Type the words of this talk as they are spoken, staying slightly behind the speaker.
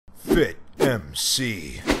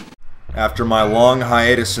FitMC. After my long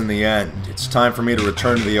hiatus in the end, it's time for me to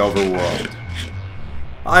return to the overworld.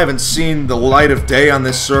 I haven't seen the light of day on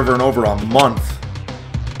this server in over a month.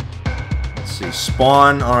 Let's see,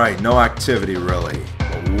 spawn, alright, no activity really.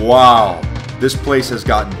 But wow, this place has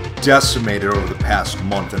gotten decimated over the past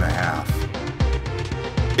month and a half.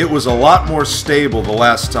 It was a lot more stable the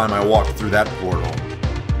last time I walked through that portal.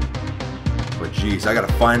 But geez, I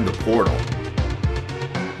gotta find the portal.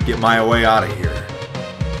 Get my way out of here.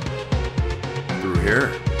 Through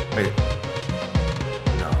here? Wait.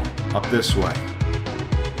 No. Up this way.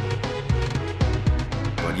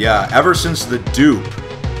 But yeah, ever since the dupe,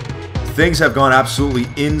 things have gone absolutely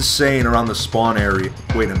insane around the spawn area.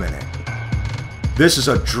 Wait a minute. This is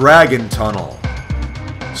a dragon tunnel.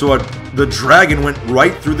 So the dragon went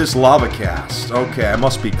right through this lava cast. Okay, I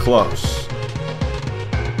must be close.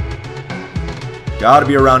 Gotta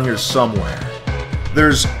be around here somewhere.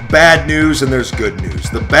 There's bad news and there's good news.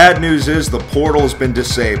 The bad news is the portal has been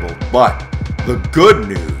disabled, but the good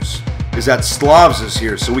news is that Stlavs is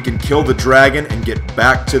here so we can kill the dragon and get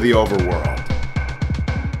back to the overworld.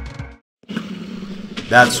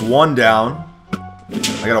 That's one down.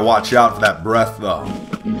 I gotta watch out for that breath though.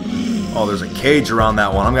 Oh, there's a cage around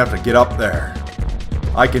that one. I'm gonna have to get up there.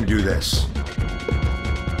 I can do this.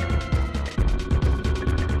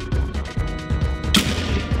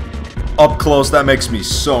 Up close, that makes me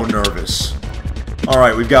so nervous.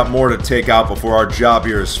 Alright, we've got more to take out before our job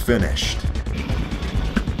here is finished.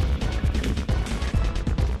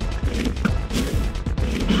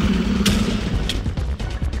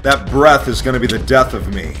 That breath is going to be the death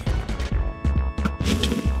of me.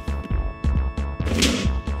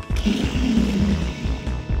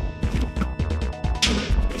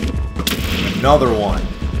 Another one.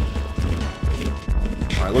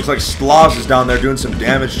 Alright, looks like Stlavs is down there doing some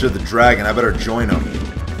damage to the dragon. I better join him.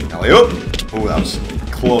 Alley-oop! Oh, that was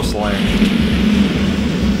close landing.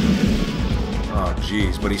 Oh,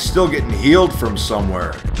 jeez. But he's still getting healed from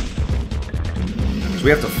somewhere. So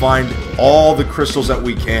we have to find all the crystals that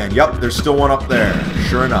we can. Yep, there's still one up there.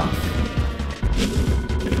 Sure enough.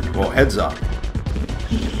 Whoa, heads up.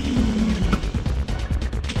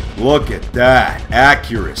 Look at that.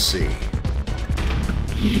 Accuracy.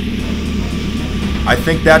 I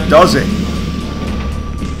think that does it.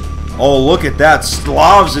 Oh, look at that.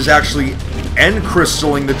 Stlavs is actually end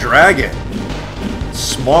crystalling the dragon.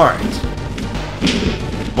 Smart.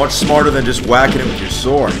 Much smarter than just whacking it with your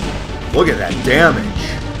sword. Look at that damage.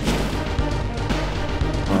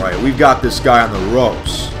 Alright, we've got this guy on the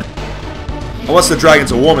ropes. Unless the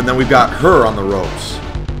dragon's a woman, then we've got her on the ropes.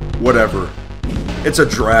 Whatever. It's a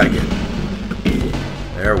dragon.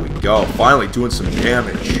 There we go. Finally doing some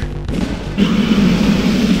damage.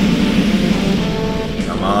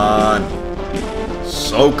 Come on.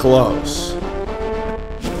 So close.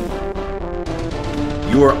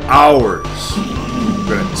 You are ours.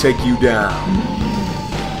 We're gonna take you down.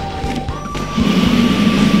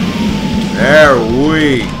 There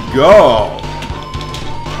we go.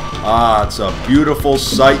 Ah, it's a beautiful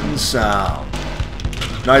sight and sound.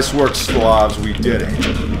 Nice work, Stlavs. We did it.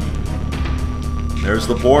 There's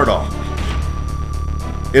the portal.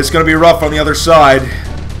 It's going to be rough on the other side.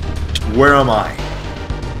 Where am I?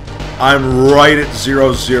 I'm right at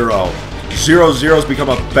 0-0. 0-0 has become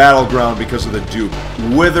a battleground because of the dupe.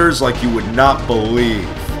 Withers like you would not believe.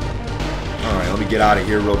 Alright, let me get out of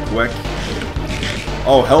here real quick.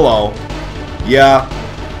 Oh, hello. Yeah,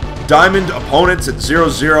 diamond opponents at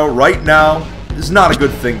 0-0 right now is not a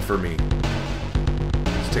good thing for me.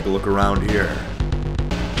 Let's take a look around here.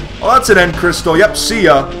 Oh, that's an end crystal. Yep, see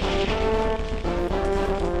ya.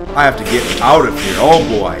 I have to get out of here. Oh,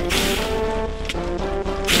 boy.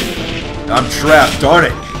 I'm trapped, darn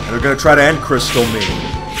it. And they're going to try to end crystal me.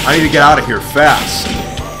 I need to get out of here fast.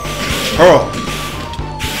 Hurl.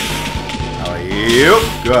 Alley-oop.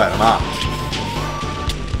 Good, I'm out.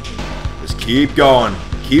 Keep going.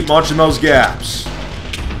 Keep munching those gaps.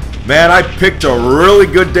 Man, I picked a really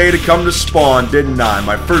good day to come to spawn, didn't I?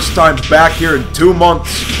 My first time back here in 2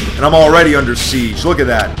 months, and I'm already under siege. Look at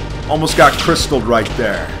that. Almost got crystalled right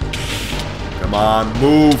there. Come on,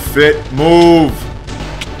 move, Fit, move.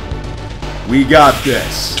 We got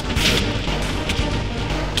this.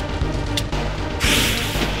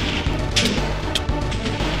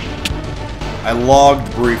 I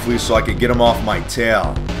logged briefly so I could get him off my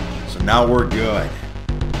tail. Now we're good.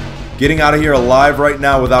 Getting out of here alive right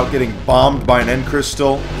now without getting bombed by an end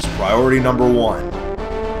crystal is priority number 1.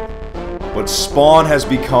 But spawn has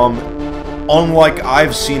become unlike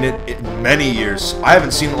I've seen it in many years. I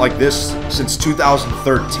haven't seen it like this since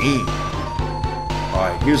 2013.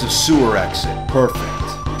 Alright, here's a sewer exit. Perfect.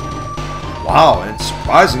 Wow, and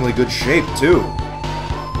surprisingly good shape too.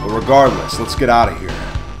 But regardless, let's get out of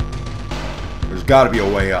here. There's got to be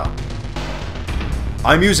a way up.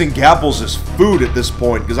 I'm using gapples as food at this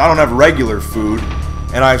point because I don't have regular food.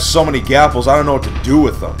 And I have so many gapples, I don't know what to do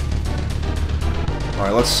with them.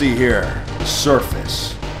 Alright, let's see here. The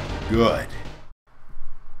surface. Good.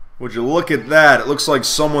 Would you look at that? It looks like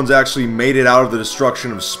someone's actually made it out of the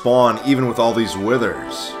destruction of Spawn, even with all these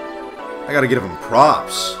withers. I gotta give him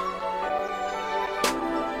props.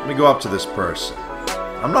 Let me go up to this person.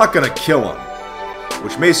 I'm not gonna kill him,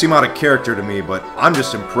 which may seem out of character to me, but I'm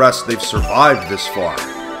just impressed they've survived this far.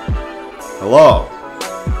 Hello.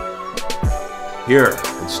 Here,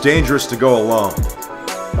 it's dangerous to go alone.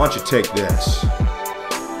 Why don't you take this?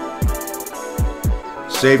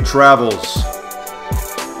 Safe travels.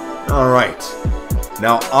 Alright.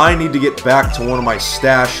 Now I need to get back to one of my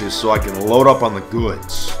stashes so I can load up on the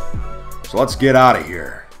goods. So let's get out of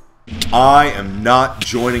here. I am not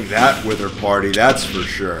joining that wither party, that's for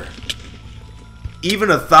sure. Even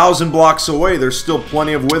 1,000 blocks away, there's still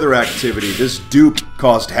plenty of wither activity. This dupe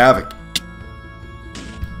caused havoc.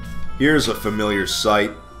 Here's a familiar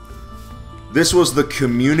sight. This was the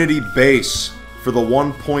community base for the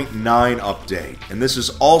 1.9 update. And this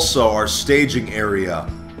is also our staging area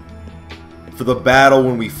for the battle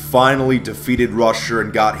when we finally defeated Rusher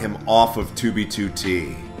and got him off of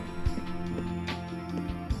 2B2T.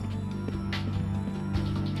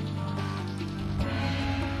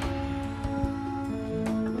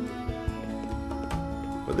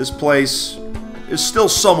 But this place is still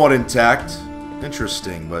somewhat intact.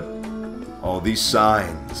 Interesting, but oh, these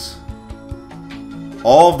signs.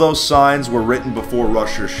 All of those signs were written before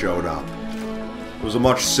Rusher showed up. It was a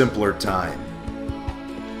much simpler time.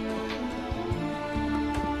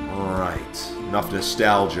 Alright, enough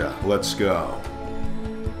nostalgia. Let's go.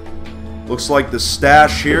 Looks like the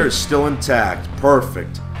stash here is still intact.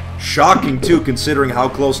 Perfect. Shocking too, considering how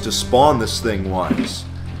close to spawn this thing was.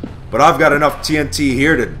 But I've got enough TNT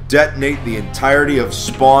here to detonate the entirety of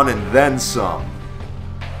Spawn and then some.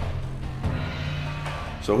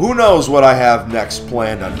 So who knows what I have next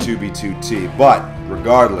planned on 2B2T, but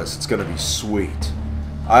regardless, it's going to be sweet.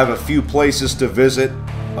 I have a few places to visit,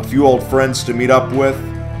 a few old friends to meet up with,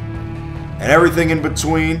 and everything in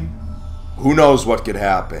between. Who knows what could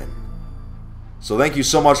happen. So thank you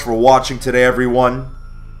so much for watching today, everyone,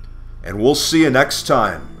 and we'll see you next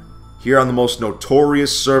time here on the most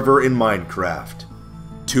notorious server in Minecraft,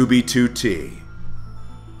 2B2T.